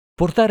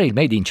Portare il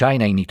Made in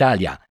China in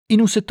Italia, in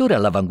un settore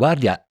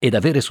all'avanguardia ed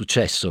avere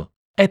successo,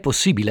 è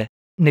possibile?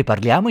 Ne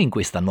parliamo in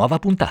questa nuova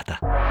puntata.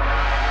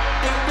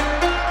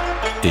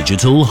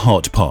 Digital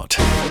Hotpot.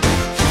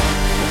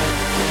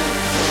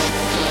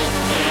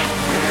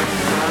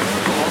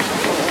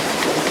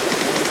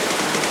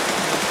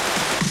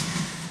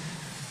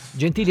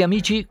 Gentili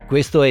amici,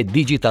 questo è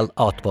Digital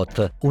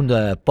Hotpot,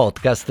 un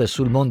podcast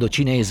sul mondo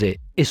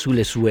cinese e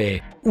sulle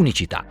sue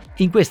unicità.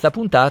 In questa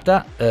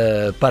puntata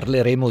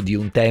parleremo di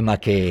un tema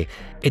che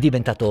è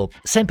diventato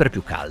sempre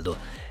più caldo,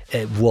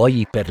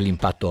 vuoi per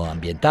l'impatto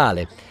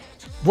ambientale,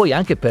 vuoi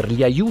anche per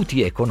gli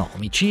aiuti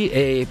economici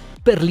e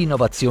per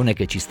l'innovazione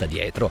che ci sta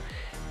dietro.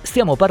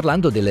 Stiamo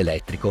parlando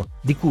dell'elettrico,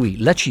 di cui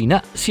la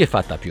Cina si è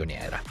fatta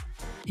pioniera.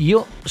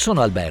 Io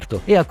sono Alberto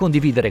e a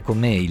condividere con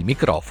me il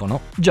microfono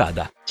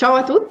Giada. Ciao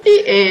a tutti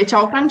e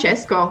ciao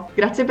Francesco,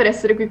 grazie per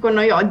essere qui con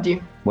noi oggi.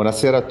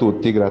 Buonasera a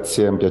tutti,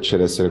 grazie, è un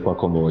piacere essere qua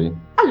con voi.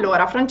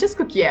 Allora,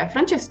 Francesco chi è?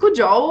 Francesco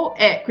Zhou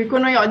è qui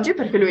con noi oggi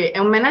perché lui è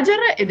un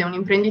manager ed è un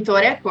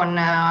imprenditore con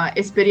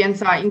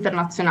esperienza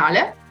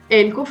internazionale. È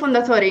il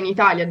cofondatore in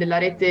Italia della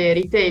rete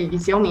retail di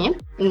Xiaomi,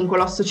 un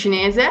colosso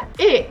cinese,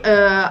 e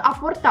ha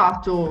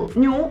portato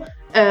New,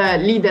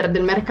 leader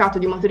del mercato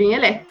di motorini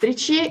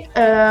elettrici,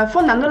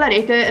 fondando la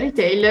rete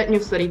retail New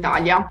Store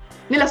Italia.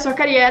 Nella sua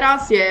carriera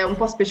si è un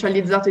po'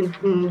 specializzato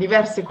in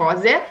diverse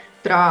cose,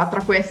 tra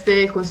queste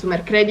il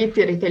consumer credit,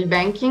 il retail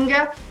banking,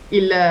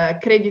 il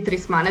credit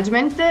risk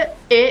management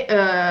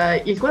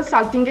e il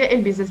consulting e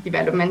il business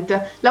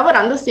development,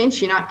 lavorando sia in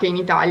Cina che in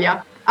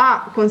Italia.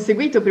 Ha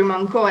conseguito prima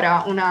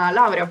ancora una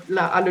laurea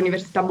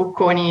all'Università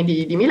Bocconi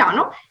di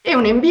Milano e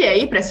un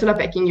MBA presso la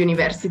Peking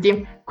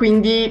University.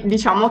 Quindi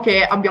diciamo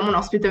che abbiamo un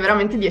ospite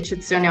veramente di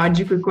eccezione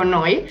oggi qui con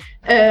noi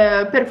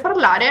per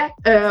parlare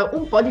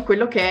un po' di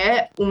quello che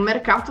è un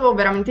mercato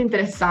veramente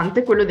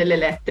interessante, quello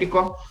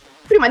dell'elettrico.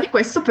 Prima di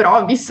questo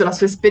però, visto la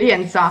sua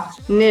esperienza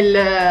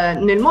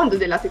nel mondo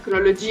della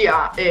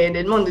tecnologia e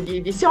nel mondo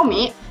di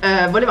Xiaomi,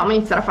 volevamo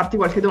iniziare a farti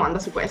qualche domanda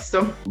su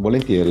questo.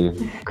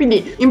 Volentieri.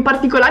 Quindi, in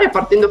particolare,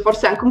 partendo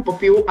forse anche un po'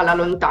 più alla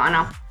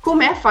lontana,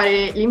 com'è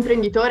fare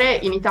l'imprenditore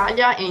in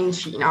Italia e in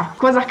Cina?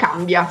 Cosa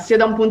cambia, sia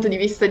da un punto di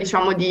vista,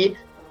 diciamo, di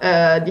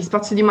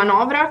spazio di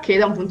manovra che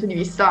da un punto di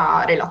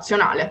vista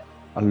relazionale?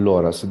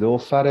 Allora, se devo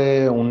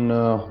fare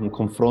un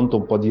confronto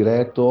un po'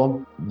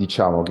 diretto,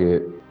 diciamo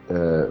che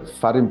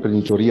fare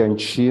imprenditoria in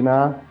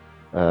Cina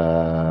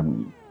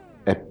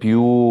è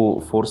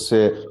più,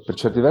 forse per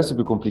certi versi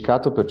più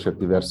complicato, per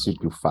certi versi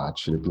più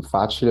facile. Più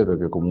facile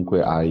perché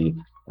comunque hai,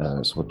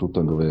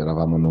 soprattutto dove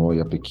eravamo noi,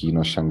 a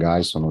Pechino, a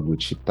Shanghai, sono due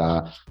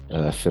città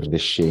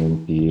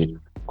effervescenti,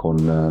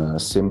 con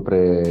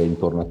sempre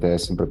intorno a te,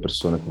 sempre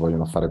persone che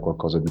vogliono fare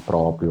qualcosa di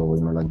proprio,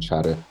 vogliono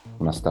lanciare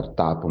una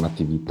startup,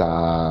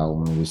 un'attività,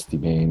 un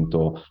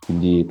investimento,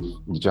 quindi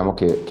diciamo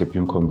che è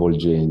più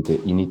coinvolgente.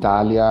 In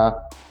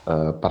Italia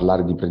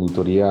parlare di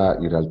imprenditoria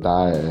in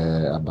realtà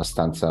è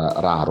abbastanza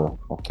raro,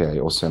 ok?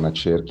 O sei una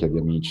cerchia di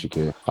amici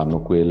che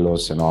fanno quello,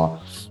 se no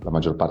la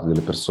maggior parte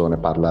delle persone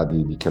parla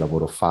di che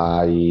lavoro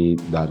fai,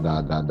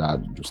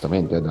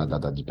 giustamente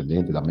da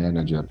dipendente, da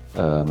manager,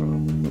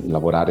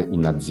 lavorare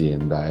in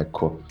azienda,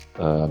 ecco.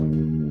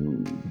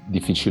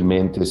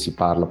 Difficilmente si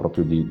parla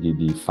proprio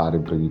di fare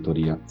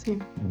imprenditoria. Sì.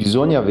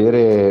 Bisogna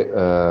avere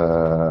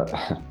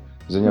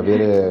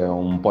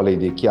un po' le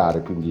idee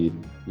chiare,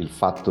 quindi il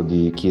fatto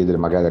di chiedere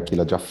magari a chi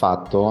l'ha già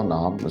fatto,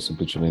 no?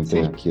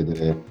 Semplicemente Sì.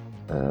 chiedere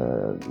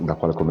da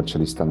quale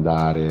commercialista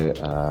andare,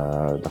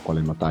 da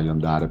quale notaio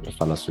andare per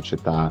fare la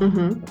società,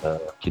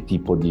 che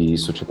tipo di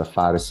società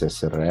fare, se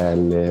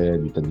SRL,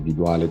 vita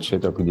individuale,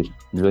 eccetera. Quindi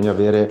bisogna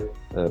avere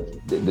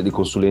dei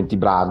consulenti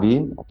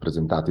bravi,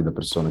 presentati da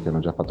persone che hanno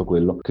già fatto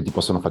quello, che ti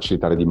possono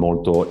facilitare di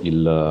molto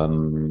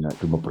il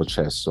primo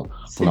processo.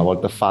 Sì. Una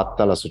volta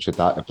fatta la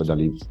società, e poi da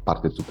lì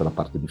parte tutta la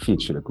parte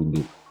difficile,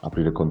 quindi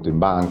aprire conto in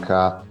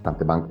banca.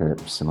 Tante banche,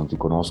 se non ti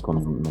conoscono,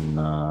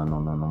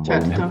 non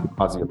Certo. vogliono neanche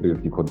quasi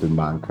aprirti conto in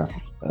banca.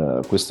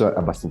 Questo è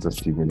abbastanza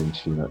simile in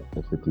Cina,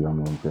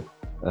 effettivamente.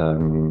 È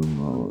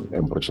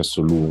un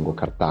processo lungo,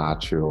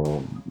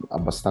 cartaceo,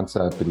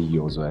 abbastanza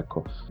periglioso,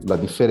 ecco. La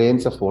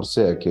differenza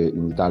forse è che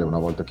in Italia, una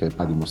volta che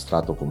hai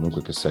dimostrato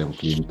comunque che sei un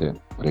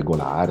cliente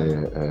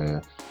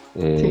regolare,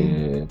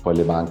 e poi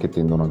le banche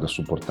tendono ad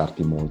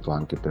supportarti molto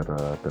anche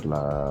per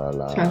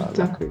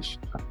Certo. la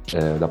crescita.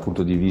 Dal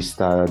punto di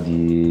vista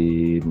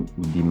di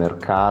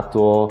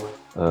mercato,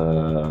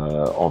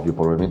 ovvio,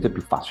 probabilmente è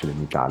più facile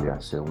in Italia.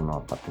 Se uno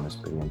ha fatto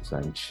un'esperienza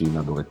in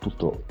Cina dove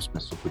tutto è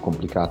spesso più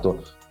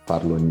complicato,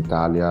 farlo in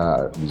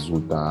Italia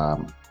risulta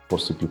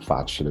forse più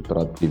facile,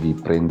 però devi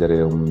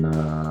prendere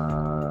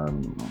un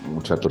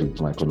certo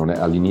ritmo, ecco. Non è,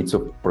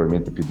 all'inizio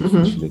probabilmente più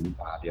difficile in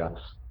Italia,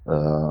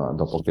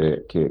 dopo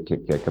che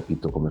hai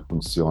capito come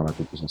funziona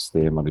tutto il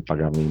sistema dei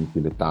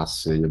pagamenti, le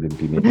tasse, gli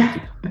adempimenti,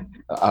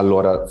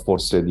 allora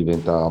forse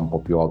diventa un po'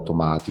 più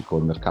automatico,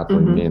 il mercato è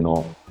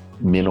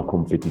meno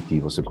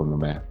competitivo, secondo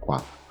me,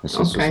 qua. Nel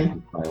senso, se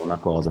tu fai una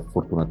cosa,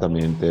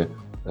 fortunatamente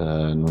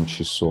non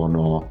ci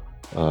sono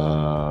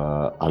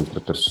altre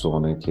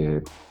persone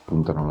che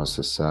puntano alla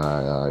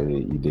stessa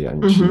idea.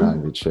 In Cina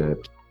invece è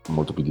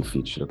molto più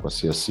difficile,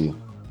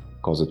 qualsiasi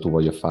cosa tu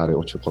voglia fare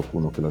o c'è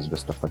qualcuno che la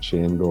sta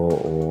facendo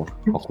o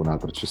qualcun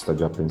altro ci sta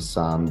già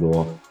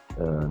pensando,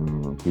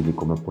 quindi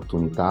come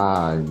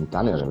opportunità in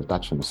Italia in realtà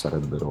ce ne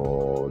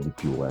sarebbero di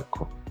più,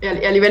 ecco.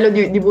 E a livello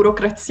di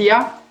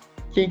burocrazia,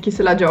 chi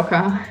se la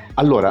gioca?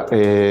 Allora,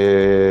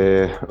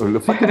 l'ho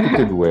fatto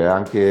tutte e due,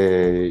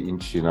 anche in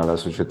Cina, la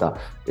società.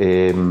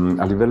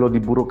 A livello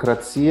di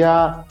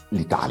burocrazia,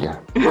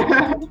 l'Italia.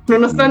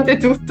 Nonostante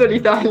tutto,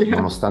 l'Italia.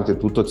 Nonostante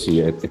tutto,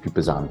 sì, è più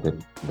pesante,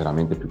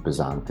 veramente più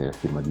pesante.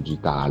 Firma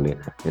digitale,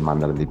 e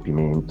manda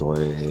l'adempimento,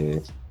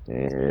 e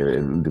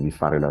devi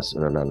fare la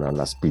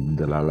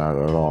SPID, la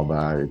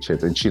roba,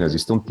 eccetera. In Cina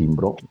esiste un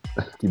timbro,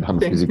 ti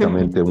danno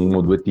fisicamente 1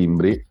 o 2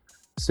 timbri.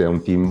 Se è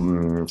un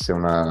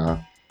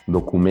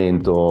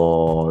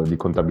documento di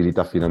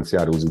contabilità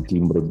finanziaria usi il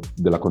timbro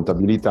della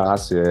contabilità,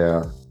 se è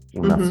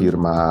una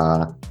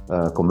firma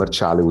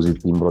commerciale usi il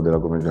timbro della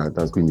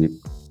commercialità, quindi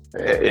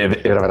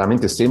era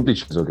veramente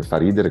semplice, solo che fa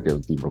ridere che è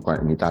un timbro.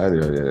 Qua in Italia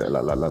devi avere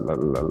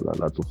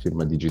la tua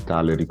firma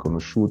digitale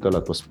riconosciuta,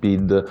 la tua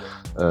SPID,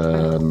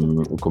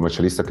 un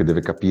commercialista che deve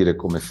capire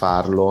come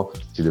farlo,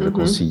 ti deve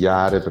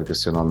consigliare perché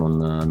sennò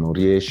non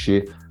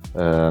riesci.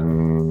 La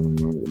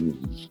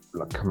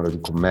Camera di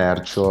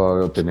Commercio,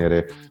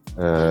 ottenere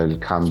il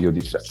cambio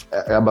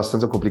è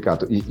abbastanza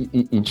complicato.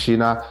 In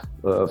Cina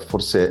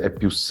forse è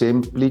più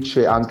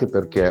semplice, anche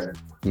perché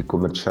il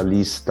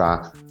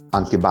commercialista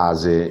anche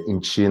base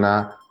in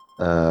Cina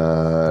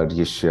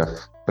riesce a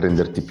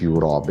prenderti più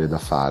robe da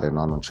fare,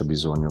 no? Non c'è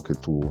bisogno che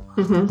tu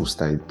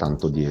stai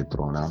tanto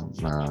dietro, no?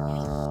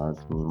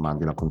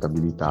 Mandi la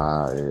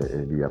contabilità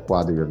e via.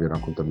 Qua devi avere una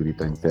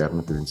contabilità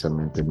interna,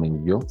 tendenzialmente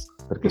meglio,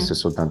 perché se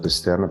soltanto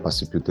esterna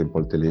passi più tempo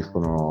al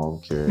telefono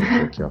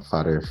che a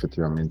fare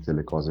effettivamente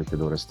le cose che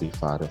dovresti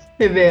fare.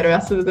 È vero, è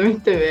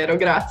assolutamente vero,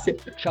 grazie.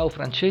 Ciao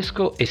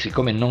Francesco, e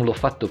siccome non l'ho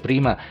fatto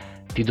prima,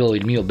 ti do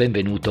il mio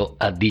benvenuto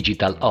a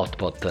Digital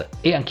Hotpot.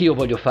 E anch'io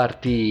voglio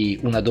farti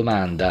una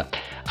domanda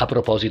a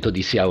proposito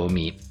di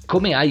Xiaomi.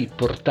 Come hai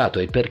portato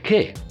e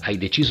perché hai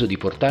deciso di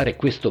portare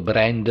questo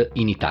brand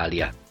in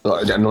Italia?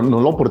 Non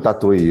l'ho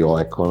portato io,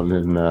 ecco,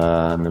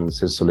 nel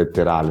senso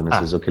letterale, nel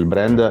senso che il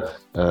brand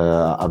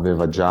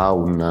aveva già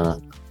un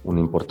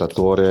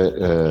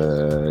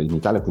importatore in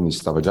Italia, quindi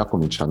stava già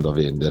cominciando a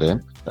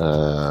vendere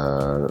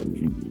già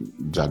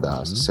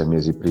da 6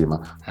 mesi prima.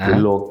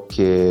 Quello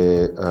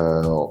che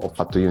ho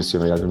fatto io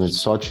insieme agli altri miei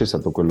soci è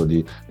stato quello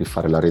di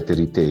fare la rete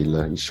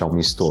retail, il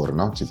Xiaomi Store,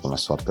 no? Tipo una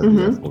sorta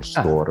di Apple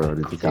Store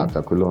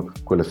replicata. Quello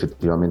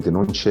effettivamente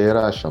non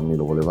c'era, Xiaomi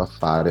lo voleva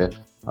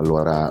fare.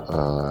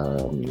 Allora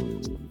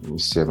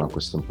insieme a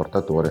questo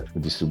importatore e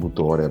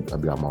distributore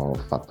abbiamo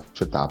fatto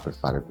società per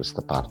fare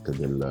questa parte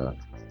del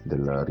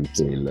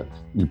retail.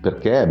 Il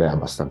perché è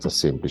abbastanza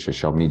semplice.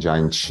 Xiaomi già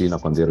in Cina,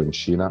 quando ero in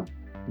Cina,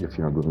 io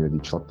fino al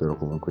 2018 ero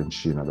comunque in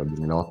Cina, dal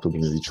 2008 al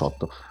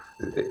 2018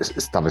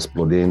 stava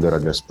esplodendo, era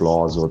già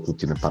esploso,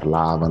 tutti ne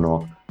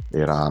parlavano,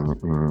 era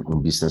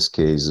un business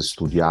case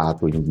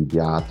studiato,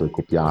 invidiato e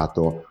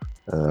copiato,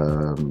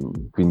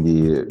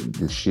 quindi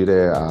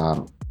riuscire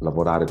a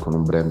lavorare con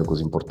un brand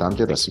così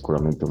importante era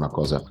sicuramente una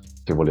cosa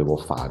che volevo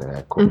fare,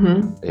 ecco.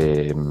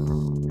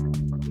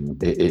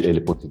 E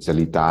le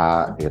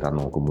potenzialità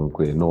erano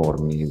comunque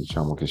enormi.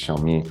 Diciamo che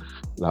Xiaomi,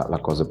 la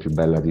cosa più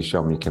bella di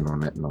Xiaomi è che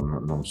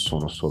non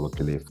sono solo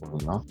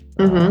telefoni, no?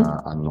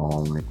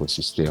 Hanno un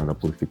ecosistema, da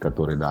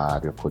purificatore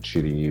d'aria,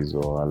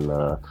 cuociriso,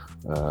 al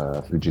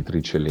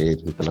friggitrice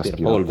elettrica,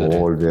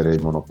 l'aspirapolvere, i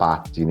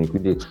monopattini,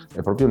 quindi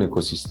è proprio un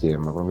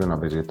ecosistema, proprio una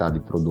varietà di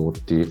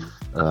prodotti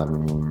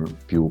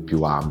più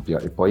ampia.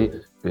 E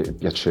poi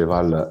piaceva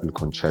il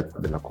concetto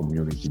della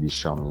community di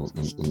Xiaomi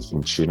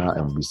in Cina. È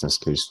un business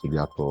case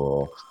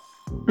studiato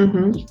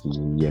tutti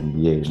gli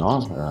MBA,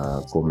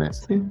 no?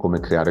 Come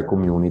creare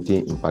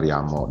community,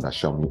 impariamo da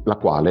Xiaomi, la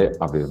quale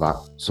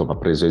aveva insomma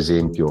preso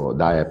esempio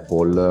da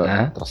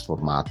Apple,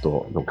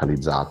 trasformato,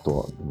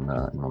 localizzato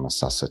in una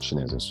sassa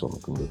cinese, insomma,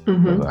 quindi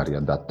aveva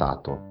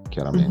riadattato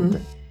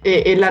chiaramente.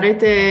 E la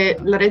rete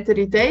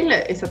retail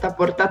è stata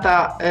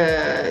portata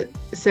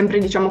sempre,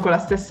 diciamo, con la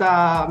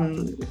stessa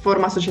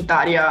forma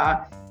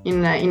societaria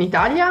in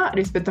Italia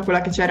rispetto a quella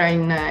che c'era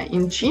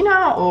in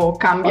Cina, o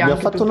cambia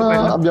anche tutto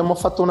quello? Abbiamo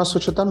fatto una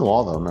società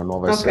nuova, una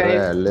nuova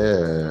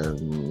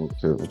SRL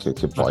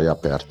che poi ha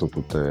aperto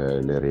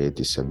tutte le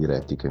reti, sia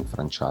diretti che in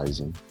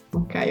franchising.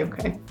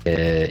 Ok.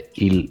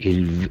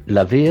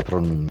 La vera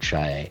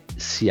pronuncia è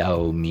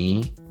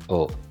Xiaomi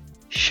o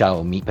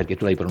Xiaomi, perché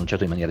tu l'hai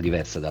pronunciato in maniera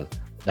diversa da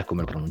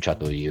come l'ho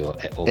pronunciato io.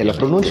 E la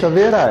pronuncia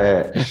vera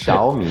è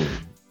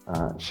Xiaomi.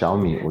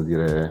 Xiaomi vuol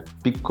dire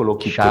piccolo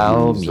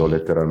chicco di riso,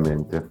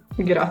 letteralmente.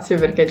 Grazie,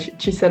 perché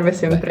ci serve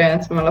sempre,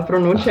 insomma, la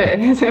pronuncia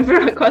è sempre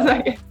una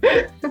cosa che...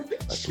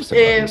 Tu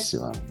sei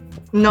bravissima.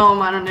 No,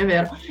 ma non è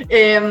vero.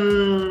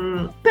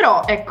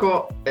 Però,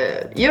 ecco,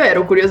 io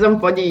ero curiosa un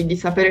po' di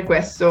sapere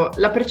questo.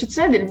 La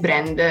percezione del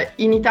brand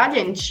in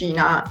Italia e in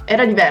Cina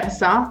era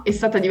diversa? È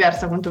stata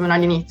diversa quantomeno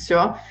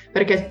all'inizio?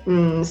 perché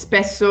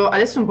spesso,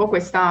 adesso un po'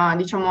 questa,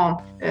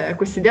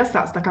 questa idea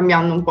sta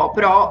cambiando un po',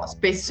 però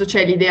spesso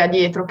c'è l'idea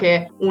dietro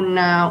che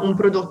un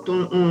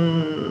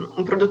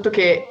prodotto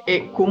che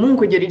è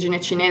comunque di origine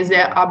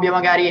cinese abbia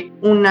magari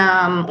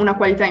una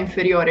qualità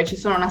inferiore. Ci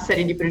sono una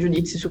serie di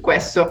pregiudizi su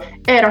questo.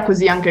 Era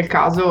così anche il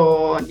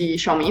caso di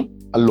Xiaomi?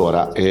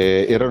 Allora,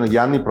 erano gli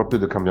anni proprio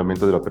del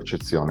cambiamento della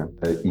percezione.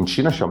 In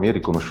Cina Xiaomi è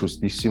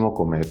riconosciutissimo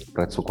come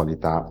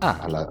prezzo-qualità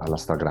alla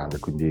stragrande,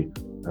 quindi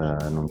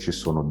non ci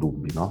sono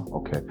dubbi, no?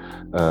 Ok.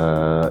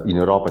 In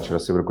Europa c'era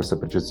sempre questa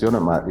percezione,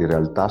 ma in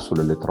realtà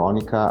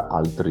sull'elettronica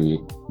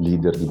altri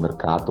leader di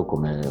mercato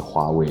come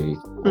Huawei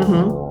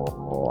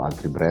o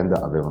altri brand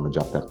avevano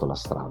già aperto la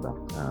strada.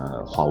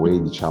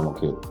 Huawei, diciamo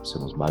che, se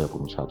non sbaglio, ha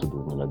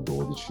cominciato nel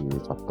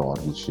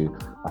 2012-2014,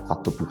 ha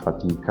fatto più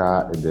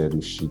fatica ed è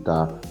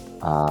riuscita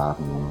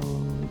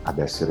ad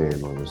essere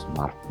lo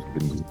smartphone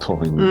venduto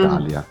in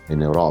Italia e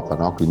in Europa,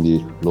 no?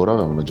 Quindi loro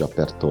avevano già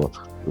aperto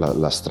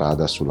la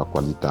strada sulla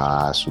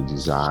qualità, sul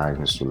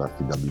design,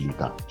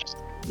 sull'affidabilità.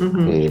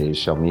 E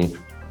Xiaomi,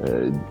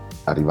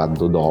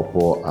 arrivando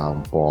dopo, ha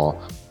un po'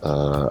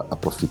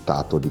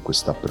 approfittato di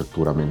questa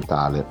apertura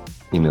mentale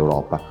in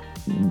Europa.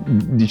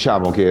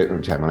 Diciamo che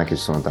non è che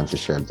ci sono tante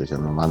scelte, il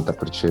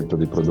 90%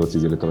 dei prodotti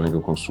di elettronico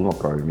consumo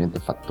probabilmente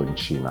è fatto in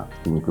Cina,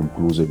 quindi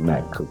incluso il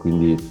Mac,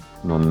 quindi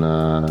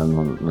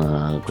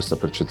questa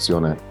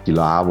percezione chi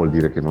la ha vuol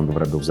dire che non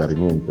dovrebbe usare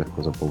niente.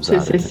 Cosa può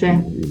usare?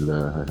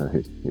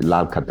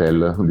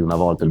 L'Alcatel di una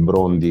volta, il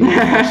Brondi,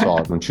 non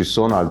so, non ci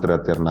sono altre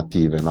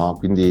alternative, no?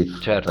 Quindi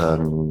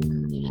certo.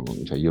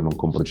 Io non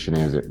compro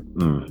cinese,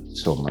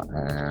 insomma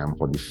è un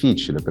po'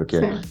 difficile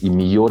perché i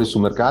migliori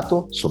sul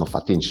mercato sono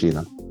fatti in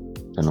Cina.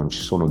 Non ci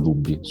sono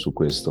dubbi su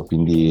questo,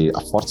 quindi a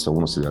forza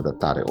uno si deve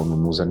adattare o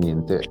non usa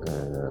niente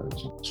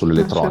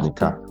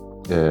sull'elettronica.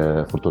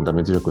 Certo.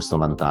 Fortunatamente c'è questo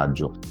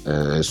vantaggio.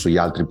 Sugli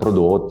altri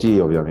prodotti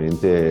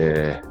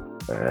ovviamente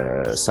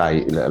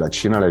sai, la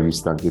Cina l'hai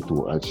vista anche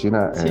tu. La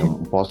Cina è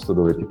un posto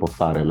dove ti può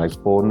fare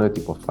l'iPhone,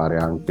 ti può fare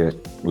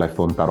anche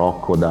l'iPhone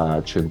tarocco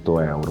da 100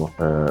 euro.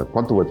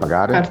 Quanto vuoi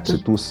pagare? Certo.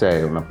 Se tu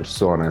sei una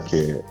persona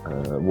che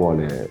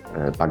vuole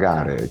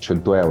pagare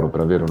 100 euro per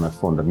avere un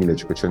iPhone da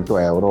 1500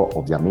 euro,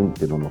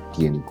 ovviamente non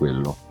ottieni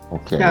quello.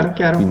 Ok,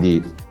 chiaro.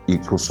 Quindi il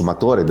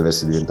consumatore deve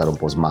diventare un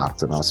po'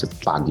 smart, no? Se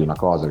paghi una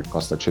cosa che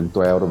costa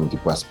 100 euro non ti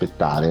puoi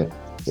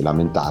aspettare e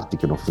lamentarti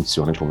che non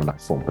funzioni come un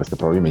iPhone, perché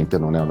probabilmente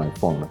non è un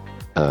iPhone.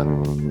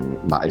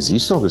 Ma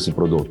esistono questi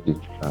prodotti,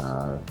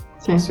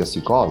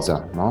 qualsiasi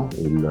cosa, no?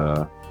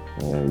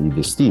 I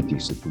vestiti,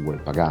 se tu vuoi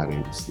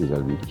pagare,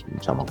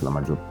 diciamo che la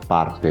maggior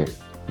parte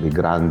dei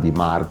grandi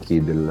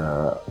marchi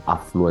del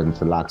affluent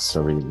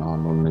luxury, no?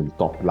 Non il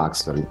top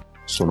luxury,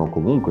 sono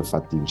comunque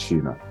fatti in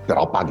Cina,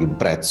 però paghi un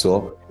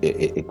prezzo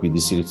e quindi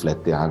si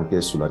riflette anche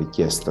sulla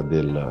richiesta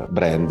del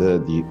brand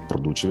di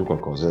produrre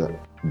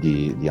qualcosa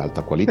di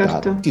alta qualità.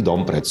 Certo. Ti do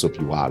un prezzo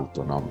più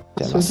alto, no?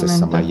 La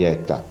stessa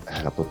maglietta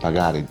la puoi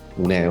pagare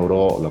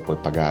 €1, la puoi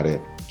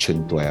pagare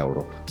 100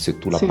 euro. Se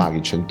tu la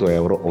paghi 100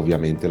 euro,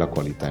 ovviamente la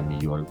qualità è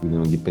migliore, quindi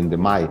non dipende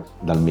mai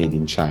dal made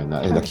in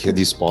China, è da chi è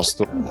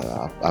disposto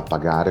a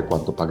pagare,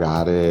 quanto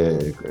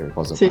pagare,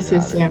 cosa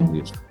pagare.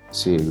 Quindi,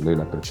 sì,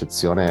 la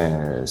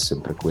percezione è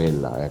sempre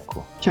quella,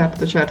 ecco.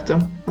 Certo,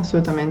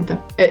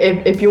 assolutamente.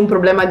 È più un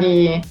problema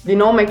di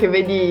nome che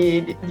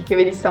vedi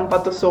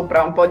stampato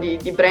sopra, un po' di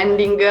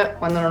branding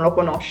quando non lo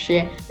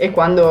conosci e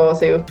quando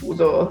sei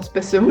ottuso,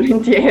 spesso e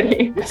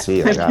volentieri.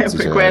 Sì,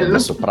 ragazzi,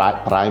 adesso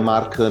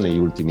Primark negli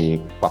ultimi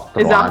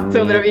 4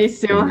 anni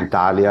bravissimo. In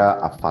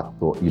Italia ha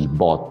fatto il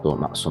botto,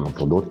 ma sono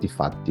prodotti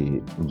fatti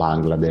in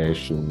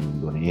Bangladesh, in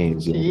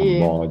Indonesia, in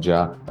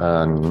Cambogia,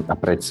 a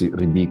prezzi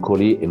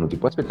ridicoli, e non ti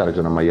puoi aspettare che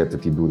una maglietta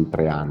ti duri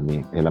 3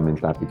 anni e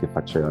lamentarti che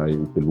faccia i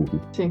peluti.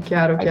 Sì,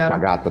 chiaro. Hai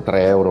pagata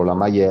 3 euro la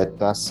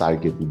maglietta, sai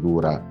che ti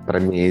dura 3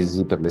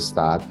 mesi per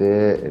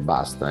l'estate e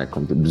basta.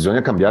 Ecco,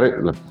 bisogna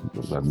cambiare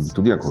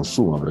l'abitudine al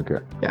consumo,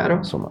 perché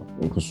insomma,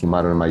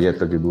 consumare una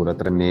maglietta che dura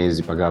 3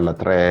 mesi, pagarla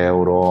 3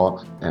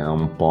 euro è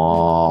un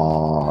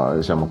po',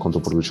 diciamo,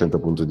 controproducente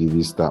dal punto di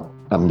vista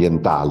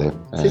ambientale.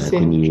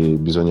 Quindi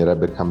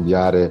bisognerebbe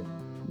cambiare,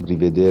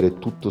 rivedere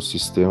tutto il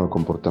sistema di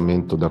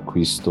comportamento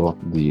d'acquisto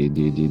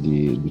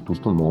di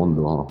tutto il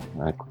mondo,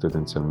 ecco,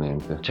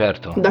 tendenzialmente.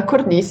 Certo.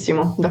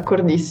 D'accordissimo.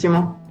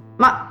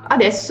 Ma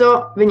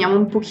adesso veniamo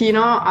un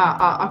pochino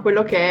a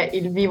quello che è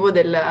il vivo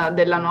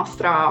della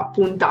nostra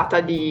puntata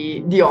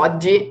di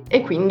oggi,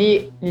 e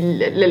quindi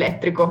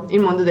l'elettrico,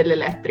 il mondo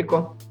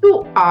dell'elettrico.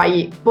 Tu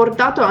hai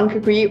portato anche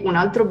qui un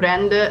altro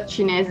brand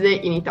cinese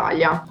in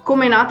Italia.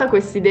 Come è nata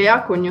questa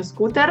idea con New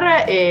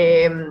Scooter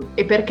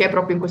e perché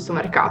proprio in questo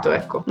mercato,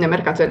 ecco, nel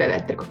mercato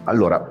dell'elettrico?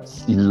 Allora,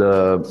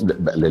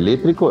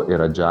 l'elettrico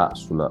era già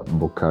sulla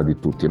bocca di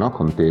tutti, no?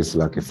 Con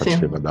Tesla che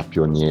faceva da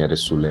pioniere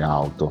sulle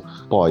auto.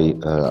 Poi,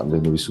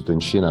 avendo vissuto in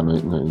Cina,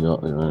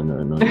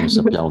 noi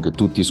sappiamo che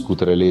tutti i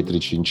scooter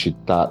elettrici in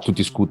città,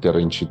 tutti i scooter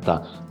in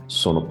città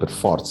sono per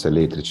forza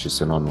elettrici,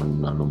 se no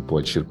non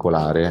puoi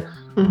circolare.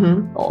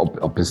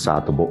 Ho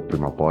pensato,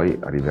 prima o poi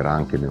arriverà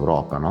anche in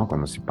Europa, no?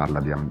 Quando si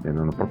parla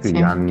erano proprio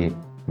gli anni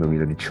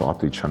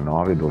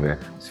 2018-19, dove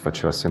si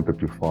faceva sempre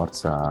più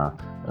forza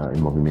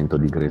il movimento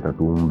di Greta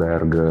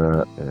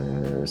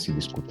Thunberg, si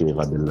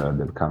discuteva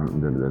del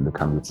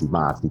cambio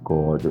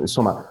climatico,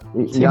 insomma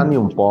gli anni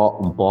un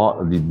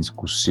po' di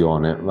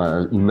discussione, ma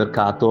il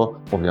mercato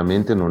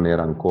ovviamente non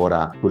era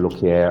ancora quello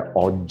che è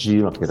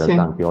oggi, ma che in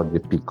realtà anche oggi è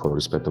piccolo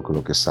rispetto a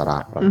quello che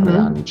sarà tra 3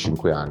 anni,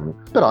 5 anni.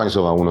 Però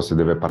insomma uno, se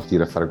deve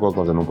partire a fare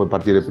qualcosa, non puoi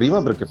partire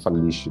prima perché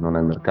fallisci, non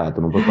è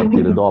mercato, non puoi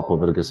partire dopo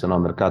perché sennò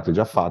il mercato è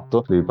già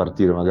fatto, devi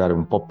partire magari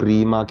un po'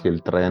 prima che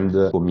il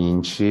trend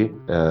cominci,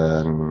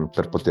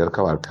 per poter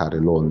cavalcare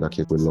l'onda,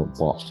 che è quello un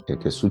po' che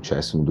è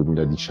successo nel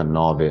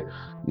 2019.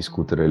 Gli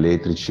scooter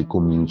elettrici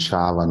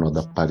cominciavano ad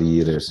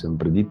apparire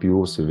sempre di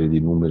più. Se vedi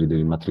i numeri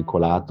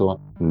dell'immatricolato,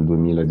 nel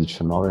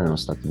 2019 ne erano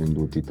stati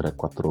venduti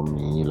 3-4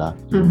 mila,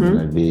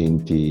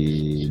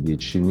 2020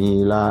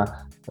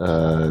 10.000,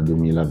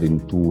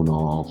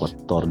 2021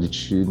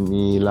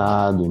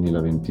 14.000,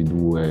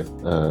 2022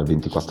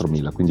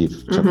 24.000, quindi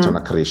c'è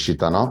una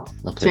crescita, no?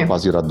 Okay,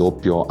 quasi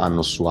raddoppio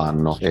anno su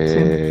anno,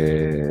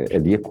 e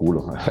lì è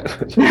culo.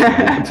 Sono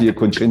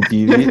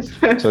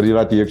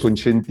arrivati i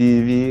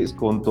concentivi,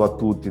 sconto a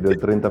tutti del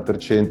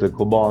 30%,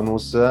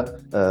 ecobonus,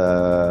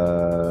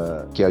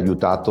 che ha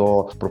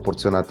aiutato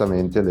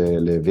proporzionatamente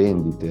le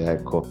vendite,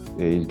 ecco,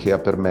 e il che ha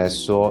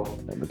permesso,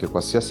 perché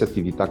qualsiasi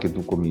attività che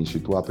tu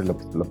cominci, tu apri il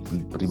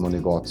primo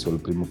negozio, il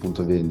primo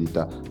punto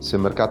vendita, se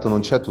il mercato non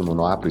c'è tu non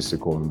lo apri il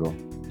secondo.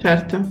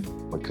 Certo.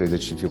 Puoi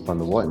crederci più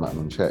quando vuoi, ma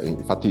non c'è.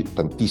 Infatti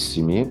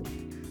tantissimi,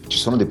 ci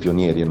sono dei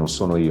pionieri e non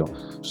sono io,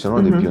 ci sono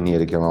dei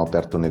pionieri che avevano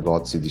aperto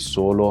negozi di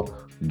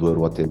solo 2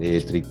 ruote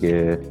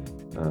elettriche,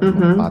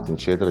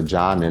 eccetera,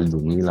 già nel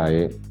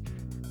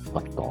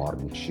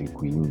 2014,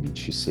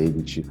 15,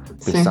 16,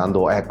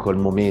 pensando ecco il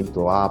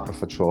momento, apro,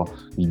 faccio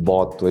il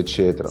botto,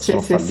 eccetera.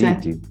 Sono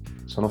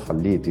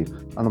falliti,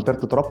 hanno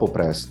aperto troppo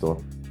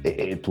presto.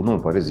 E tu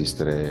non puoi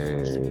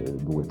resistere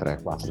 2,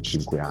 3, 4,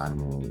 5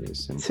 anni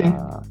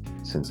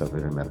senza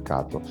avere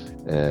mercato.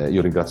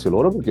 Io ringrazio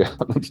loro perché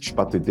hanno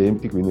anticipato i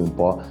tempi, quindi un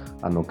po'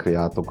 hanno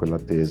creato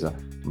quell'attesa,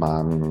 ma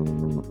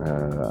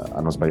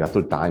hanno sbagliato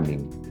il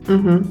timing.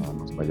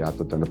 Hanno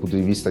sbagliato dal punto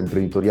di vista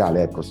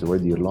imprenditoriale, ecco, se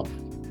vuoi dirlo,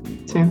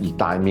 il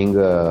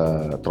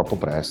timing troppo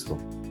presto.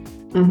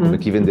 Come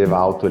chi vendeva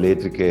auto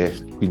elettriche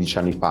 15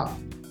 anni fa,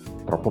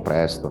 troppo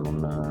presto,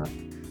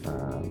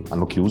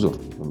 hanno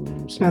chiuso.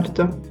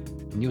 Certo.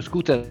 New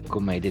Scooter,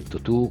 come hai detto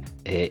tu,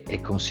 è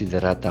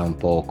considerata un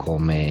po'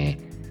 come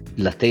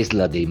la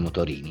Tesla dei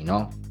motorini,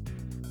 no?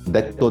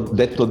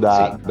 Detto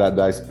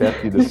da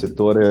esperti del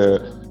settore,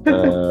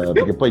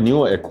 perché poi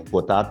New è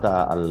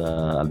quotata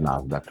al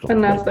Nasdaq. Al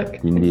Nasdaq.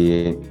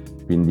 Quindi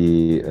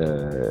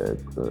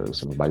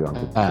se non sbaglio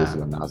anche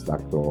Tesla,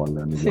 Nasdaq o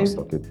al New York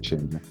Stock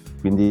Exchange.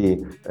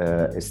 Quindi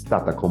è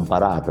stata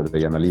comparata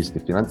dagli analisti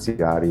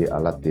finanziari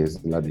alla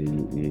Tesla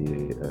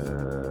di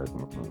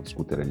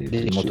scooter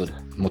elettrici. Dei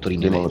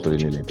motorini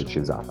elettrici,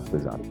 esatto.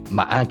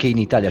 Ma anche in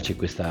Italia c'è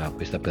questa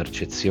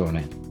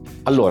percezione?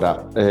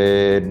 Allora,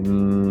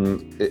 New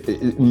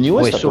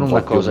è stato solo un po'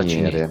 una cosa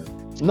pioniere. cinese?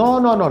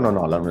 No, gli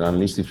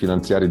analisti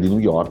finanziari di New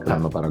York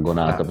l'hanno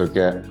paragonata,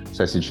 perché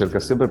sai, si cerca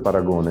sempre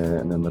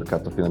paragone nel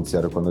mercato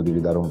finanziario quando devi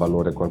dare un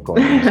valore a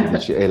qualcosa, si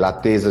dice, è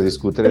l'attesa di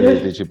scooter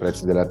elettrici, i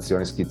prezzi delle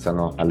azioni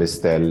schizzano alle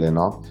stelle,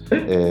 no?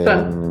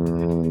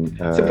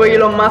 Se poi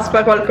Elon Musk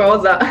fa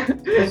qualcosa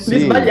di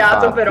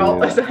sbagliato, infatti, però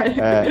sai,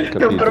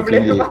 è un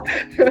problema.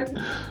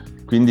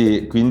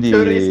 Quindi è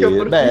un rischio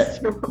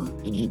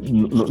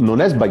non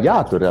è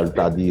sbagliato in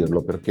realtà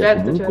dirlo, perché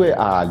comunque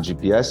ha il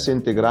GPS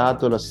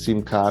integrato e la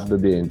SIM card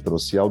dentro,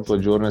 si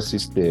autoaggiorna il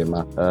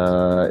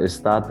sistema, è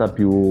stata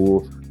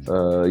più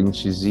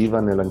incisiva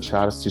nel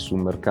lanciarsi su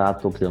un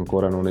mercato che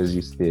ancora non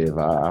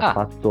esisteva, ha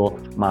fatto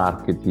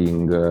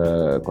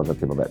marketing, cosa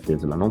che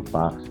Tesla non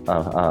fa,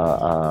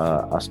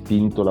 ha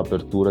spinto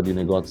l'apertura di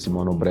negozi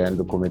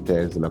monobrand come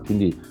Tesla,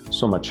 quindi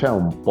insomma c'è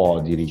un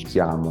po' di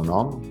richiamo,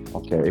 no?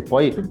 Ok, e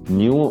poi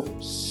New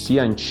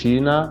sia in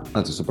Cina,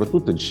 anzi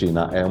soprattutto in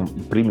Cina, è un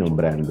premium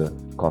brand,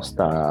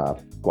 costa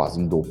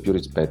quasi il doppio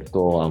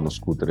rispetto a uno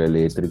scooter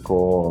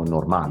elettrico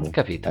normale.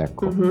 Capito.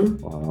 Ecco,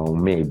 un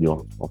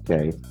medio,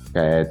 ok? Che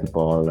è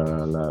tipo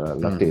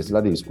la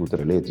Tesla degli scooter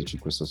elettrici,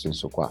 in questo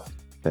senso qua.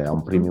 È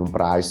un premium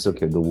price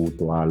che è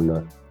dovuto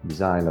al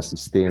design,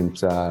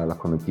 l'assistenza, la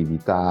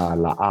connettività,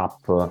 la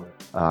app,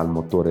 al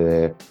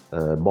motore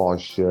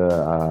Bosch,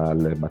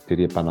 alle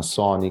batterie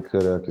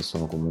Panasonic, che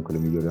sono comunque le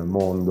migliori al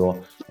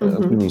mondo.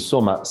 Quindi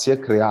insomma si è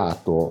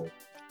creato,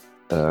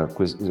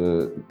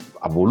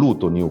 ha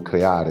voluto New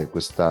creare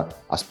questa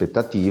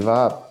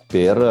aspettativa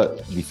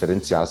per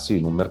differenziarsi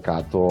in un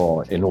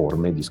mercato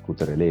enorme di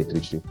scooter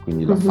elettrici,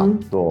 quindi l'ha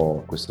fatto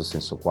in questo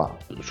senso qua.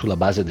 Sulla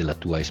base della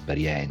tua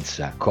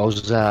esperienza,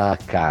 cosa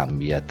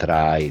cambia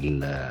tra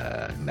il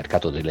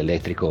mercato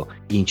dell'elettrico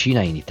in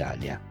Cina e in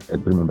Italia? È il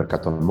primo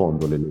mercato al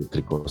mondo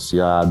l'elettrico,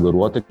 sia a 2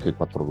 ruote che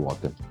 4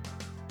 ruote.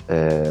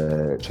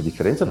 C'è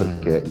differenza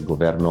perché il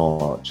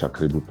governo ci ha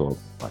creduto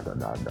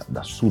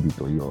da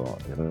subito. Io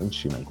ero in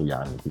Cina in quegli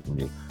anni,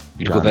 quindi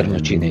il governo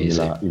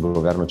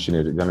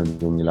cinese già nel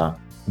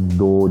 2014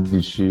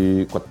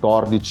 2012,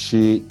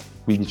 14,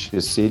 15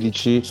 e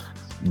 16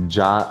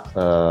 già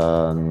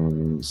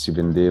si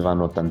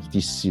vendevano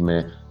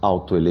tantissime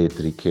auto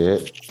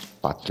elettriche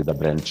fatte da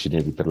brand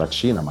cinesi per la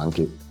Cina, ma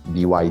anche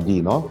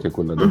BYD, no? Che è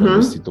quello dove ha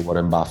investito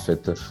Warren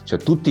Buffett. Cioè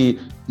tutti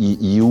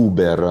gli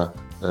Uber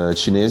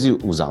cinesi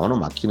usavano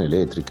macchine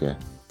elettriche,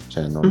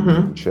 cioè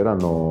non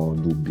c'erano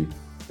dubbi.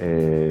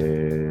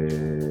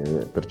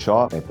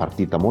 Perciò è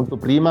partita molto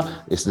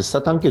prima ed è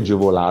stata anche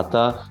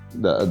agevolata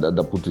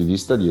dal punto di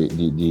vista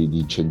di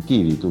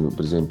incentivi. Tu,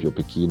 per esempio,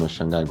 Pechino,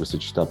 Shanghai, queste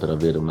città, per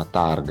avere una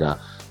targa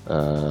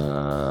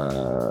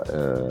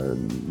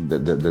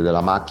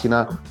della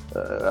macchina,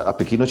 a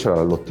Pechino c'era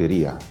la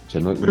lotteria,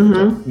 cioè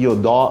io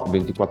do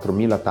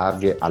 24.000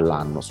 targhe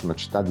all'anno su una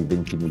città di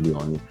 20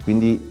 milioni,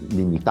 quindi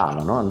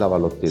limitava, no? Andava a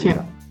lotteria. Sì.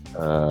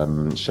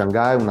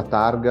 Shanghai una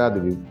targa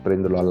devi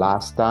prenderlo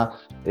all'asta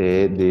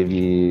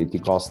e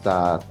ti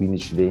costa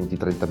 15, 20,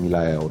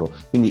 30.000 euro,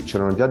 quindi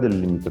c'erano già delle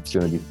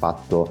limitazioni di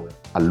fatto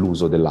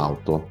all'uso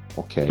dell'auto,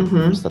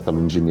 ok? È stata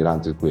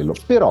lungimirante quello,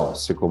 però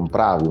se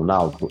compravi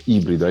un'auto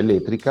ibrida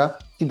elettrica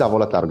ti davo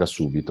la targa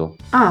subito,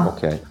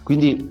 ok?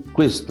 Quindi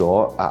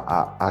questo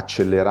ha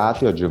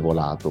accelerato e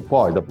agevolato.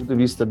 Poi dal punto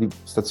di vista di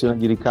stazione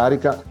di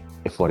ricarica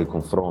è fuori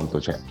confronto,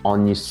 cioè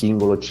ogni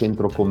singolo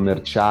centro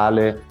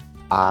commerciale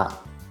ha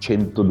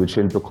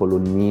 100-200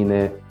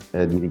 colonnine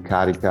di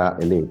ricarica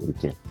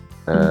elettriche.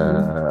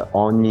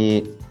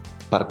 Ogni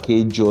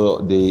parcheggio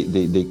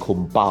dei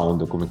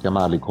compound, come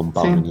chiamarli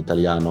compound in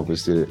italiano,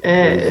 queste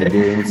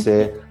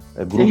residenze,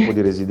 gruppo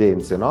di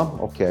residenze, no?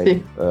 Ok.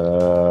 Sì.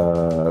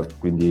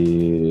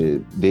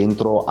 Quindi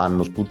dentro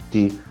hanno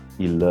tutti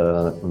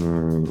la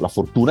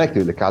fortuna è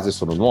che le case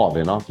sono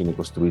nuove, no? Quindi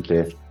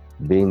costruite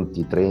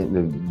 10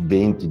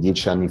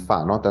 anni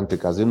fa, no? Tante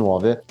case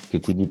nuove che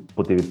quindi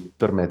potevi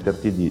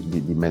permetterti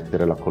di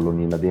mettere la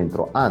colonnina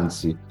dentro.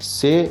 Anzi,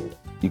 se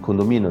il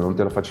condominio non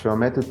te la faceva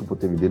mettere, tu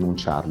potevi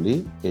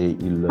denunciarli e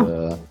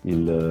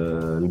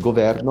il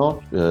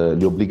governo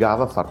li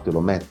obbligava a fartelo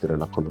mettere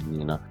la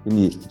colonnina.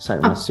 Quindi sai,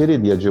 una serie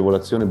di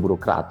agevolazioni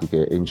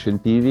burocratiche e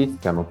incentivi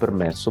che hanno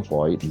permesso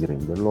poi di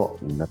renderlo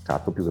il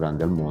mercato più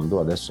grande al mondo.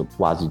 Adesso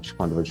quasi il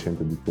 50%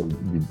 di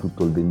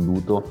tutto il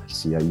venduto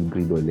sia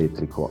ibrido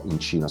elettrico in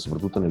Cina,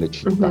 soprattutto nelle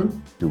città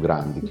più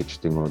grandi che ci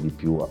tengono di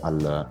più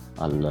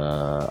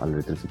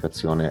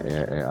all'elettrificazione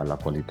e alla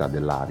qualità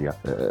dell'aria,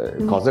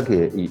 cosa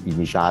che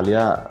in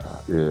Italia,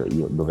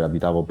 io dove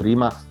abitavo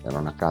prima, era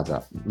una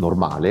casa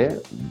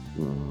normale,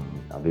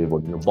 avevo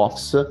il mio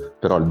box,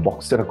 però il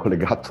box era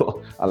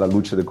collegato alla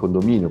luce del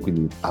condominio,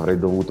 quindi avrei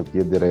dovuto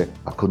chiedere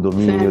al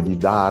condominio di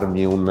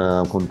darmi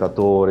un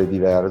contatore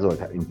diverso,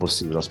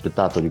 impossibile. Ho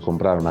aspettato di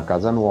comprare una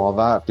casa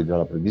nuova, che già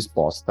era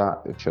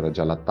predisposta, c'era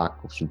già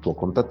l'attacco sul tuo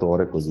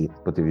contatore, così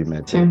potevi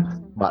mettere.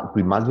 Ma tu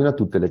immagina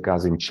tutte le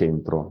case in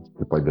centro,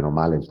 che poi bene o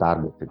male il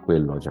target è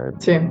quello, cioè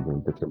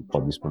gente che ha un po'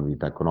 di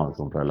disponibilità economica,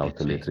 comprare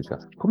l'auto elettrica.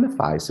 Come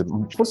fai?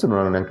 Forse non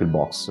hanno neanche il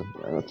box.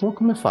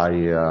 Come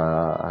fai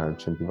a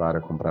incentivare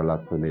a comprare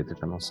l'auto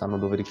elettrica? Non sanno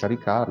dove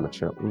ricaricarla,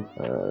 cioè,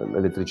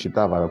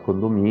 l'elettricità va al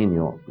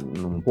condominio,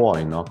 non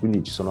puoi, no?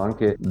 Quindi ci sono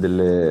anche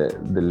delle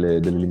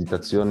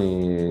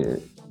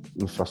limitazioni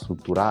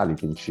infrastrutturali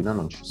che in Cina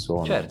non ci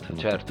sono.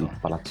 Certo.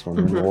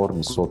 Palazzoni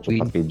enormi, sotto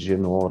parcheggi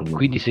enormi.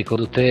 Quindi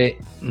secondo te,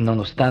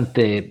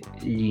 nonostante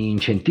gli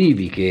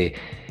incentivi che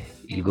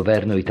il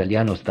governo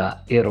italiano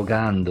sta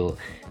erogando,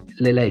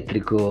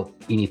 l'elettrico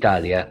in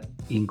Italia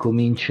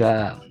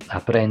incomincia a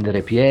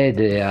prendere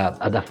piede,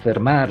 ad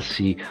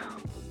affermarsi,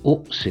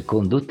 o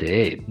secondo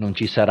te non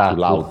ci sarà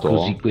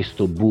così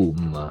questo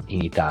boom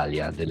in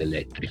Italia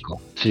dell'elettrico?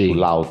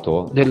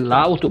 Sull'auto?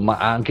 Dell'auto, ma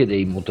anche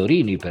dei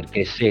motorini, perché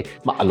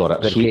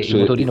il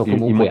motorino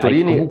comunque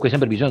hai comunque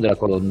sempre bisogno della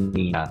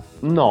colonnina.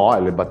 No,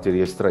 le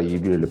batterie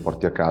estraibili le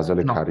porti a casa,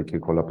 le carichi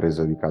con la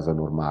presa di casa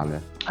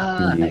normale.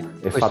 Quindi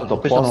è fatto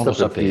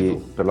apposta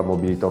per la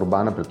mobilità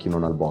urbana, per chi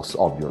non ha il box.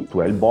 Ovvio, tu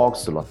hai il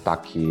box, lo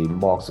attacchi in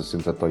box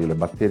senza togliere le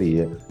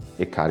batterie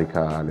e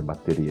carica le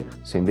batterie.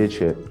 Se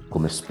invece,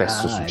 come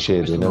spesso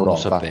succede in Europa, non lo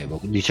sapevo.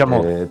 Diciamo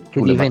che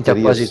diventa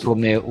quasi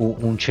come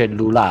un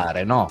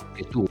cellulare, no?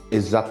 Che tu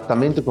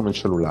esattamente come il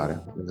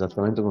cellulare,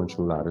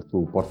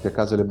 tu porti a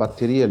casa le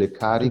batterie, le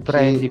carichi,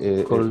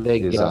 prendi,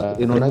 colleghi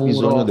e non hai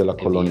bisogno della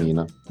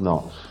colonnina.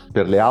 No.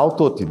 Per le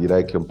auto ti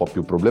direi che è un po'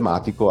 più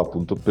problematico,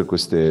 appunto per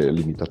queste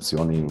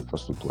limitazioni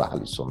infrastrutturali,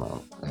 insomma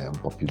è un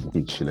po' più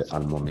difficile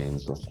al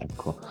momento,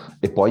 ecco.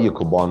 E poi gli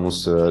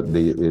ecobonus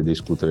dei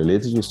scooter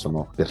elettrici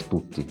sono per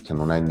tutti, che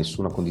non hai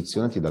nessuna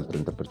condizione ti dà il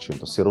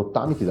 30%, se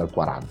rottami ti dà il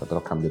 40%, però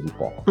cambia di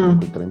poco,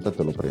 il 30%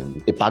 te lo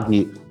prendi e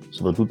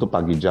soprattutto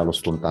paghi già lo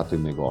scontato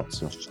in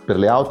negozio. Per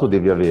le auto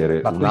devi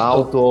avere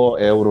un'auto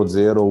Euro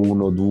 0,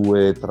 1,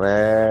 2,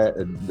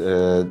 3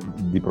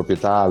 di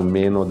proprietà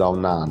almeno da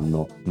un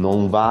anno,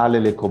 non vale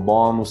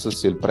l'ecobonus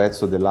se il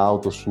prezzo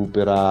dell'auto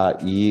supera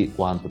i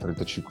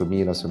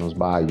 35.000 se non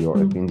sbaglio,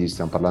 e quindi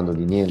stiamo parlando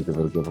di niente,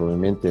 perché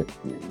probabilmente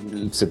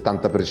il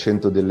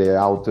 70% delle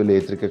auto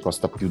elettriche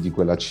costa più di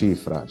quella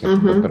cifra, cioè ti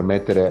puoi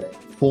permettere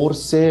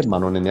forse, ma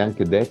non è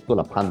neanche detto,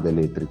 la panda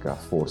elettrica,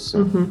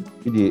 forse.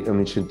 Quindi è un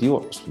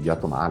incentivo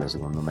studiato male,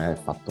 secondo me è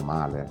fatto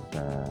male.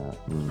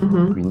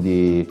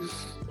 Quindi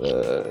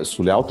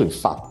sulle auto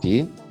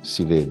infatti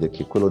si vede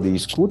che quello degli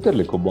scooter,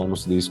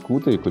 l'ecobonus degli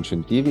scooter, i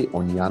incentivi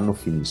ogni anno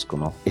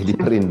finiscono e li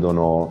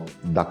prendono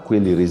da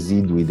quelli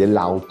residui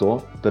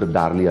dell'auto per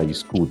darli agli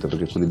scooter,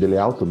 perché quelli delle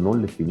auto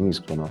non le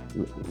finiscono.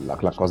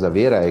 La cosa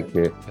vera è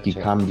che chi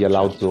cambia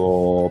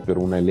l'auto per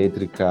una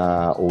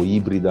elettrica o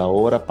ibrida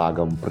ora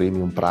paga un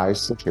premium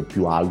price che è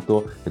più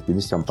alto, e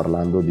quindi stiamo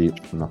parlando di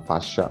una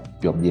fascia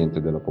più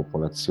abbiente della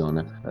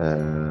popolazione,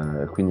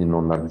 quindi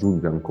non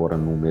raggiunge ancora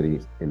numeri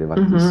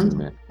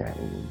elevatissimi.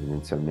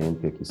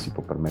 Evidenzialmente chi si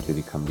può permettere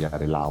di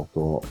cambiare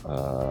l'auto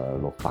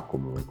lo fa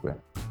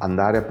comunque.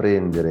 Andare a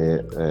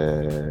prendere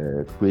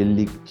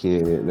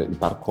il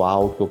parco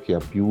auto che ha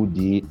più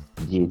di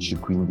 10,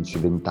 15,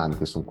 20 anni,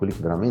 che sono quelli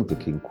veramente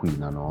che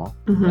inquinano,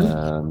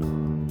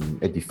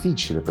 è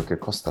difficile perché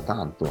costa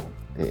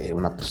tanto. E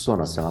una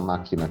persona, se ha una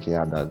macchina che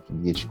ha da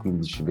 10,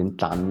 15,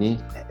 20 anni,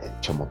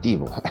 c'è un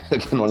motivo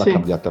che non l'ha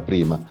cambiata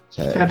prima.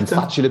 È più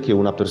facile che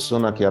una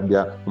persona che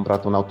abbia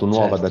comprato un'auto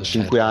nuova da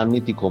 5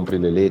 anni ti compri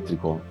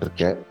l'elettrico,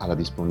 perché ha la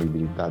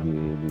disponibilità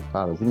di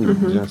farlo. Quindi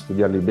bisogna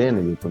studiarli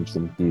bene gli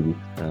incentivi.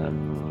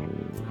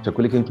 Cioè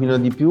quelli che inquinano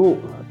di più,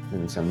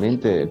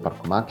 inizialmente il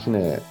parco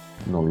macchine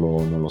non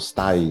lo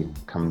stai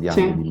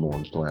cambiando di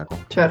molto, ecco.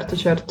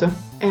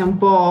 Certo. È un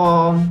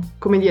po',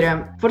 come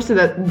dire, forse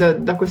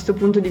da questo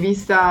punto di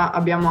vista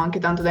abbiamo anche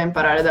tanto da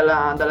imparare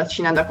dalla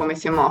Cina, da come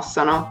si è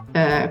mossa, no?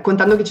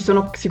 Contando che ci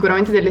sono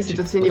sicuramente delle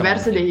situazioni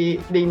diverse,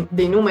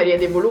 dei numeri e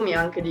dei volumi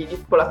anche di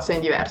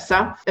popolazione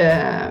diversa,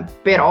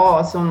 però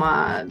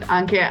insomma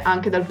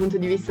anche dal punto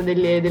di vista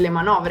delle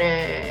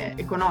manovre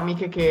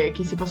economiche che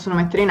si possono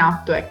mettere in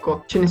atto,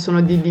 ecco, ce ne sono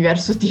di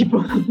diverso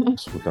tipo.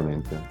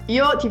 Assolutamente.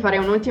 Io ti farei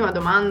un'ultima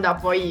domanda,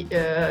 poi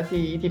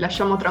ti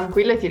lasciamo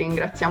tranquilla e ti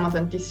ringraziamo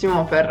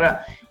tantissimo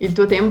per il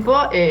tuo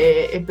tempo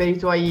e per le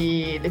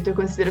tue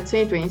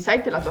considerazioni, i tuoi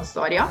insight e la tua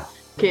storia,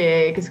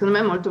 che secondo me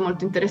è molto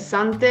molto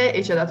interessante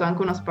e ci ha dato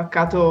anche uno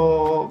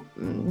spaccato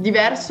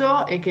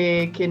diverso e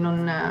che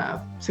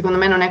secondo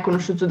me non è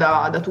conosciuto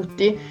da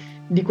tutti,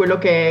 di quello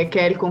che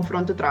è il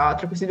confronto tra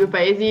questi due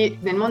paesi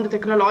nel mondo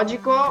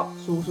tecnologico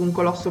su un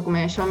colosso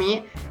come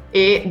Xiaomi,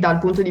 e dal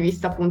punto di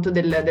vista appunto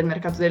del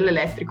mercato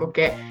dell'elettrico,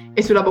 che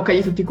è sulla bocca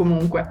di tutti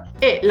comunque.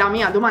 E la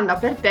mia domanda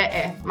per te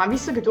è: ma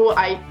visto che tu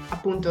hai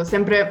appunto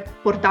sempre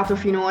portato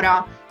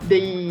finora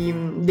dei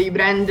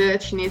brand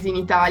cinesi in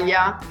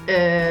Italia,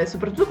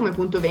 soprattutto come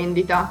punto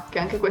vendita, che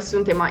anche questo è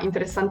un tema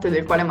interessante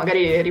del quale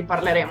magari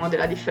riparleremo,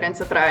 della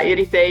differenza tra i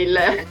retail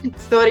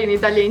store in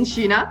Italia e in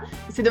Cina,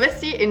 se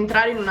dovessi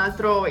entrare in un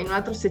altro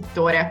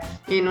settore,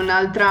 in un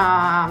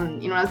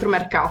altro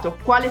mercato,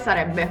 quale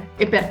sarebbe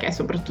e perché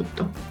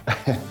soprattutto?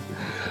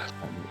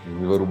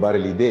 Mi vuoi rubare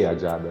l'idea,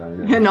 già?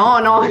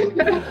 No,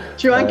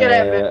 ci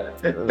mancherebbe.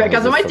 Per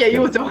casomai ti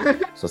aiuto.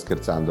 Sto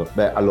scherzando.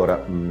 Beh,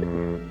 allora,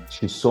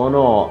 ci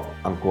sono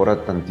ancora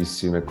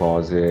tantissime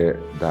cose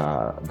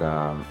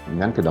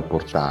neanche da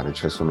portare,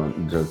 cioè sono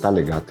in realtà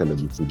legate alle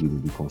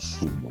abitudini di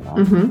consumo,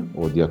 no?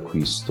 O di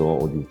acquisto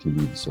o di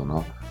utilizzo,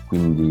 no?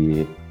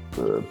 Quindi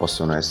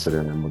possono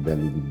essere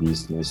modelli di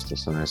business,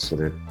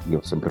 io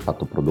ho sempre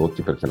fatto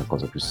prodotti perché è la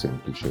cosa più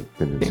semplice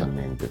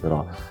tendenzialmente,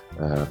 però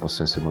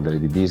possono essere modelli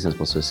di business,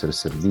 possono essere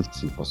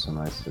servizi,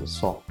 possono essere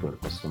software,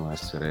 possono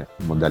essere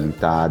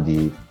modalità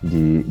di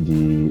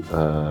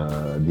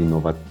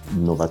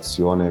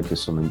innovazione che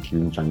sono più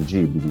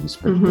intangibili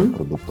rispetto al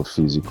prodotto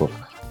fisico.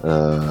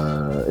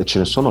 E ce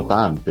ne sono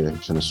tante,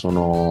 ce ne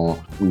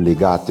sono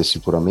legate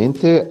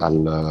sicuramente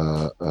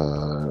al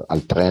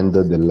trend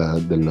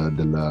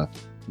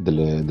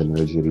delle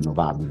energie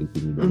rinnovabili,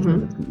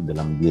 quindi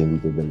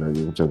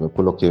dell'ambiente, cioè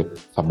quello che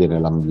fa bene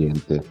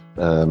all'ambiente.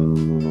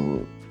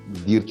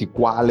 Dirti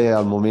quale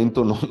al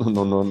momento non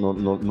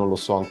lo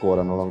so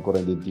ancora, non l'ho ancora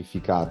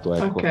identificato,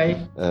 ecco.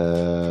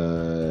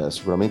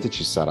 Sicuramente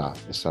ci sarà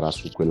e sarà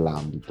su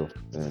quell'ambito.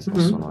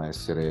 Possono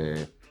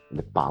essere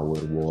le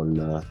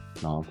Powerwall,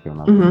 no? Che è un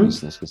altro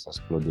business che sta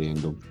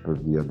esplodendo per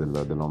via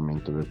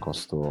dell'aumento del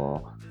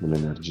costo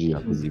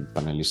dell'energia, quindi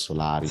pannelli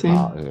solari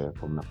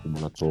con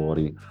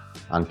accumulatori.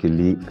 Anche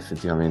lì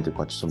effettivamente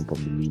qua ci sono un po'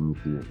 di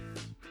limiti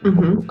un po'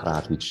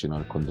 burocratici, no?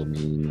 Il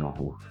condominio,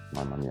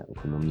 mamma mia, il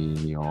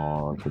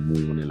condominio, il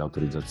comune, le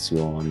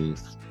autorizzazioni,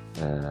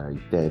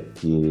 i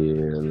tetti,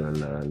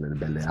 le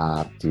belle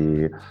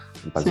arti,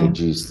 la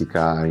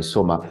paesaggistica,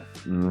 insomma,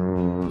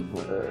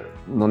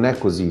 non è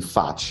così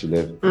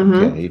facile,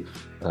 ok?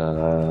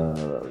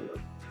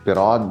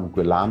 Però in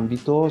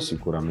quell'ambito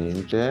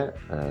sicuramente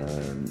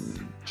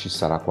ci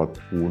sarà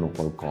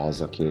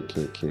qualcosa che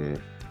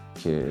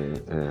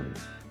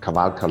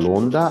cavalca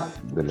l'onda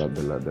della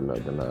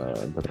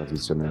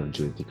transizione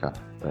energetica,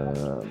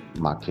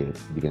 ma che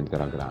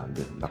diventerà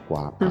grande da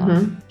qua a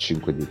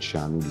 5-10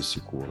 anni di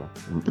sicuro.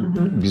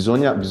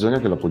 Bisogna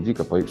che la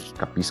politica poi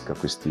capisca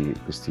questi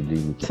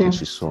limiti che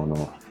ci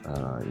sono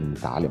in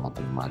Italia, ma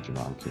poi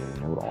immagino anche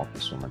in Europa,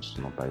 insomma ci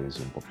sono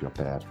paesi un po' più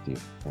aperti.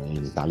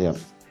 In Italia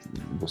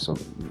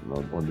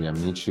ho degli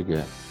amici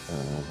che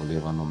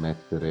volevano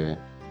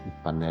mettere i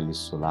pannelli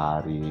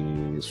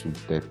solari sul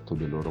tetto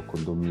del loro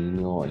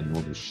condominio e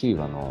non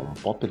riuscivano,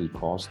 un po' per il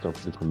costo,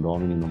 i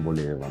condomini non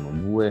volevano.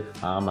 Due,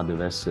 ma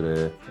deve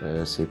essere,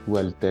 se tu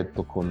hai il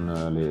tetto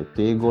con le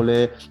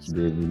tegole,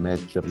 devi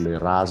metterle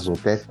raso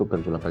tetto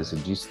perché la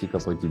paesaggistica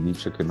poi ti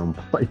dice che non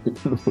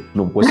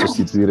puoi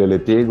sostituire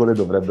le tegole,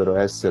 dovrebbero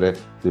essere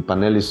dei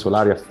pannelli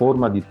solari a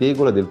forma di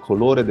tegola, del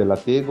colore della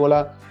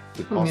tegola,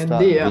 che costa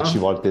 10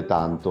 volte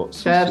tanto.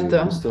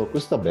 Certo. Sì,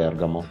 questo a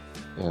Bergamo.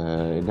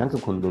 Neanche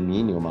un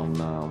condominio ma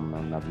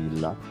una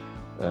villa,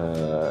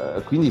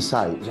 quindi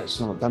sai, ci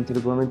sono tante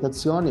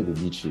regolamentazioni che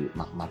dici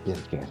ma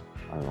perché?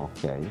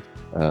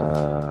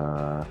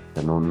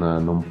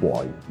 Non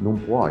puoi,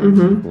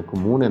 il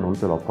comune non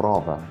te lo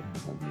approva,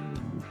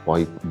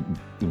 poi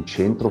in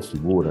centro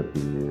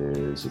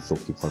figurati, se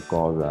tocchi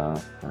qualcosa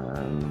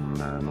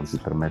non ti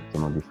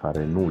permettono di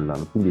fare nulla,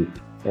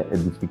 quindi è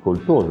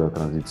difficoltosa la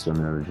transizione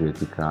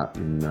energetica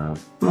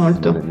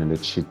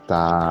nelle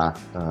città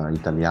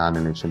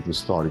italiane, nei centri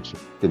storici.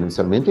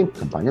 Tendenzialmente in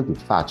campagna è più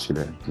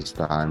facile, chi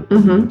sta in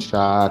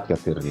provincia, che ha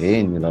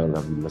terreni, la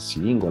villa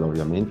singola,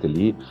 ovviamente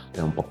lì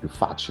è un po' più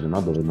facile, no?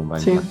 Dove non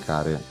vai a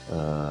intaccare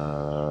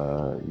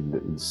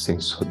il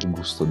senso, il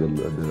gusto del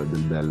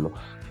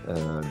bello.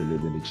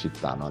 Delle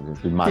città, no?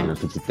 Immagino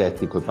tutti i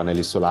tetti con i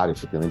pannelli solari,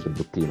 effettivamente il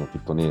bottino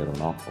tutto nero,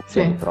 no?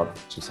 Però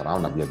ci sarà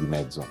una via di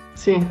mezzo.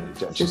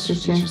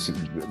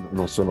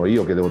 Non sono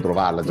io che devo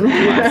trovarla,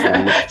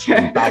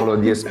 un tavolo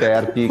di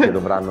esperti che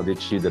dovranno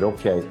decidere,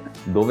 ok,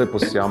 dove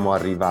possiamo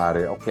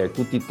arrivare? Ok,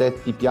 tutti i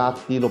tetti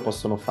piatti lo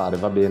possono fare,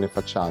 va bene,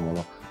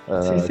 facciamolo.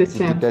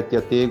 Tutti i tetti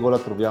a tegola,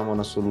 troviamo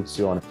una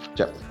soluzione,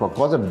 cioè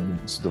qualcosa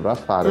si dovrà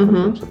fare,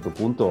 perché a un certo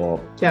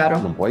punto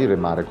non puoi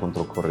remare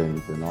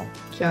controcorrente, no?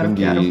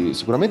 Quindi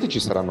sicuramente ci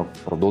saranno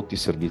prodotti,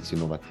 servizi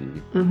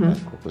innovativi.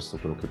 Ecco, questo è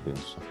quello che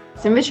penso.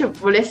 Se invece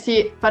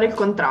volessi fare il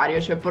contrario,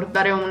 cioè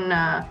portare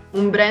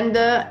un brand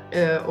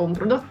o un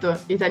prodotto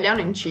italiano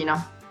in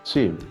Cina,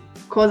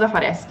 cosa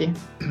faresti?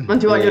 Non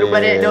ti voglio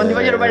rubare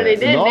le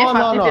idee, né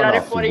farti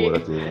tirare fuori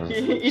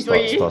i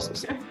tuoi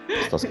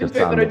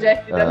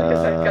progetti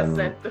dal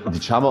cassetto.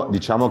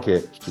 Diciamo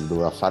che chi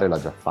doveva fare l'ha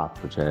già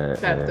fatto, cioè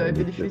è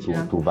più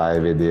difficile. Tu vai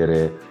a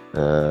vedere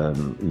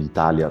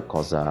l'Italia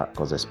cosa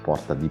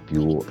esporta di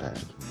più,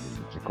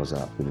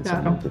 cosa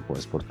tendenzialmente può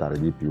esportare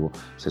di più,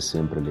 se è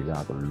sempre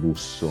legato al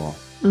lusso,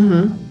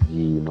 al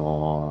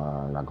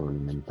vino,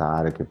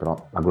 all'agroalimentare, che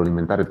però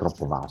l'agroalimentare è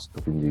troppo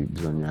vasto, quindi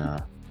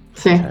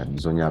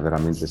bisogna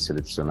veramente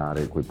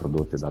selezionare quei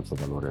prodotti ad alto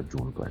valore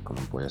aggiunto. Ecco,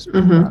 non puoi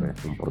esportare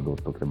un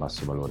prodotto che ha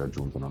basso valore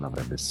aggiunto, non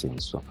avrebbe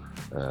senso.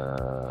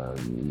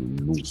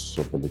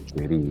 Lusso,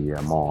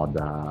 pelletteria,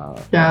 moda,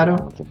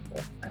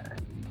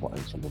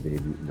 insomma,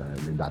 vedi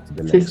dai dati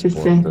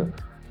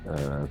dell'export.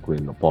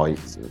 Quello poi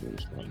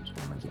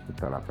sicuramente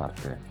tutta la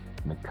parte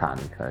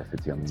meccanica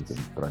effettivamente,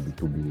 però il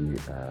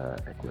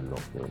B2B è quello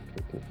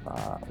che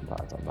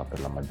va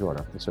per la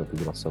maggiore, forse la più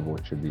grossa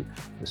voce di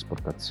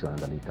esportazione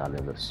dall'Italia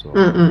verso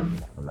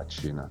la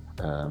Cina.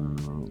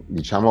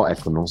 Diciamo,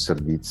 ecco, non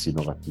servizi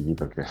innovativi,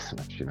 perché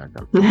la Cina è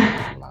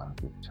calcolata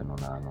avanti, cioè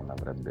non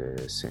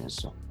avrebbe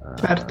senso.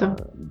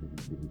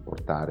 Devi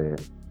portare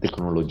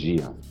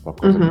tecnologia,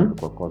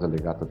 qualcosa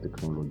legato a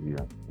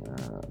tecnologia,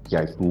 che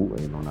hai tu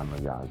e non hanno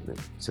gli altri.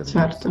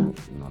 Servizi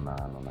non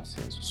ha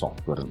senso,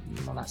 software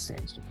non ha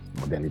senso,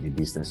 modelli di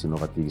business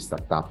innovativi,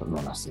 startup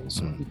non ha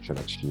senso, c'è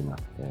la Cina,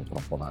 è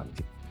troppo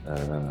avanti.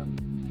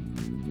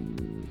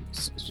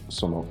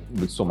 Sono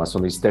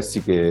gli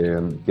stessi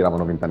che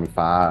tiravano 20 anni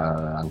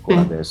fa, ancora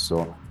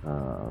adesso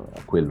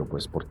quello può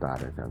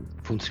esportare.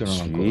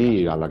 Funzionano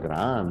ancora. Alla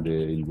grande,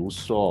 il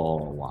lusso,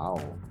 wow,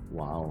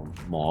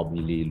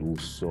 mobili,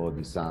 lusso,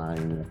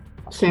 design,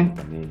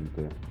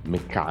 assolutamente,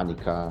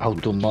 meccanica,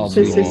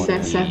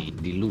 automobili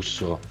di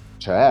lusso.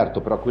 Certo,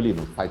 però quelli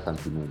non fai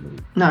tanti numeri.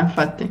 No,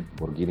 infatti.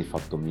 Borghini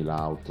fatto 1000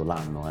 auto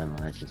l'anno, non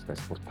è che stai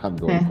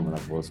esportando come la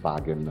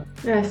Volkswagen.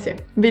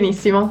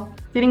 Benissimo.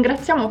 Ti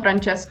ringraziamo,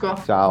 Francesco.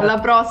 Ciao. Alla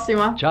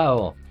prossima.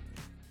 Ciao.